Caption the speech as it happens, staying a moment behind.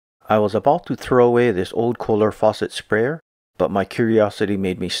I was about to throw away this old Kohler faucet sprayer, but my curiosity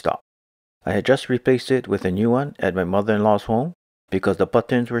made me stop. I had just replaced it with a new one at my mother-in-law's home because the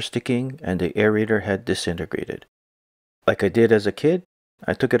buttons were sticking and the aerator had disintegrated. Like I did as a kid,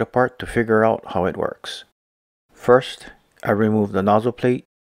 I took it apart to figure out how it works. First, I removed the nozzle plate,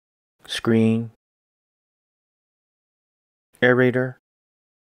 screen, aerator,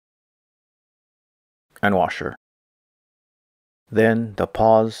 and washer. Then the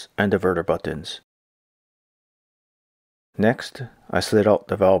pause and diverter buttons. Next, I slid out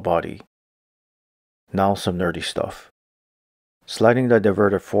the valve body. Now some nerdy stuff. Sliding the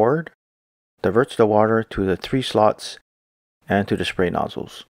diverter forward diverts the water to the 3 slots and to the spray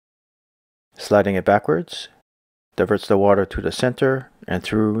nozzles. Sliding it backwards diverts the water to the center and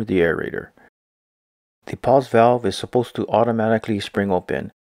through the aerator. The pause valve is supposed to automatically spring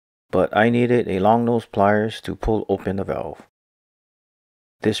open, but I needed a long nose pliers to pull open the valve.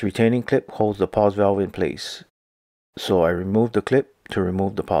 This retaining clip holds the pause valve in place, so I removed the clip to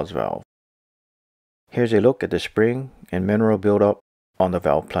remove the pause valve. Here's a look at the spring and mineral buildup on the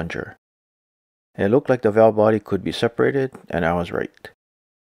valve plunger. It looked like the valve body could be separated, and I was right.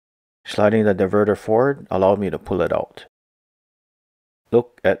 Sliding the diverter forward allowed me to pull it out.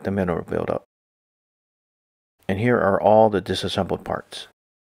 Look at the mineral buildup. And here are all the disassembled parts.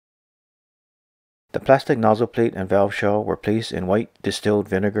 The plastic nozzle plate and valve shell were placed in white distilled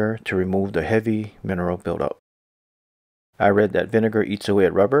vinegar to remove the heavy mineral buildup. I read that vinegar eats away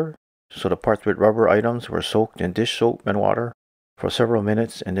at rubber, so the parts with rubber items were soaked in dish soap and water for several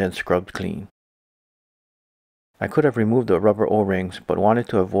minutes and then scrubbed clean. I could have removed the rubber O-rings, but wanted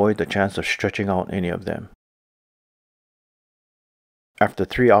to avoid the chance of stretching out any of them. After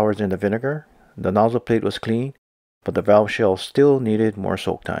 3 hours in the vinegar, the nozzle plate was clean, but the valve shell still needed more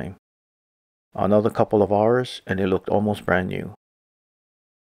soak time. Another couple of hours and it looked almost brand new.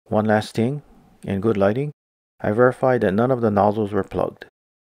 One last thing, in good lighting, I verified that none of the nozzles were plugged.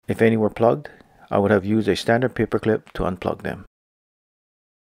 If any were plugged, I would have used a standard paperclip to unplug them.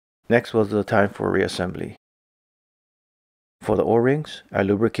 Next was the time for reassembly. For the O-rings, I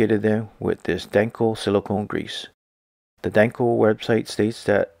lubricated them with this Danko silicone grease. The Danko website states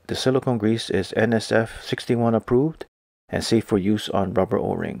that the silicone grease is NSF 61 approved and safe for use on rubber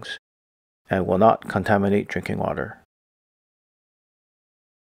O-rings, and will not contaminate drinking water.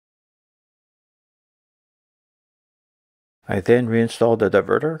 I then reinstalled the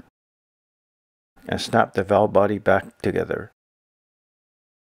diverter and snapped the valve body back together,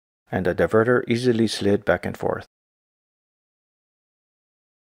 and the diverter easily slid back and forth.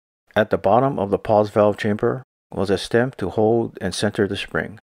 At the bottom of the pause valve chamber was a stem to hold and center the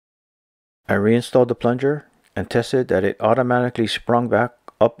spring. I reinstalled the plunger and tested that it automatically sprung back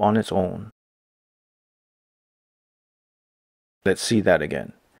up on its own. Let's see that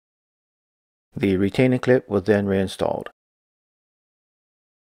again. The retaining clip was then reinstalled,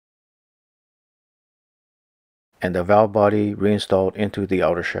 and the valve body reinstalled into the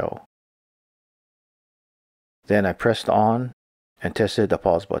outer shell. Then I pressed on and tested the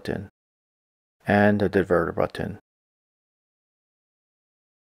pause button and the diverter button.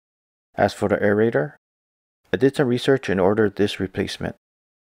 As for the aerator, I did some research and ordered this replacement.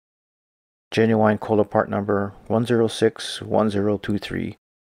 Genuine Kohler part number 1061023.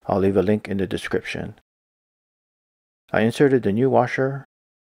 I'll leave a link in the description. I inserted the new washer,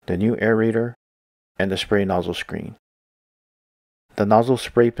 the new aerator, and the spray nozzle screen. The nozzle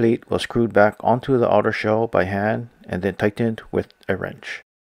spray plate was screwed back onto the outer shell by hand and then tightened with a wrench.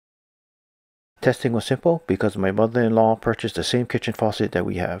 Testing was simple because my mother-in-law purchased the same kitchen faucet that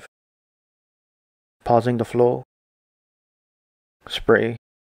we have. Pausing the flow, spray,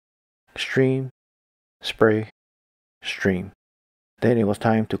 stream, spray, stream. Then it was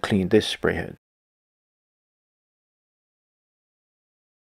time to clean this spray head.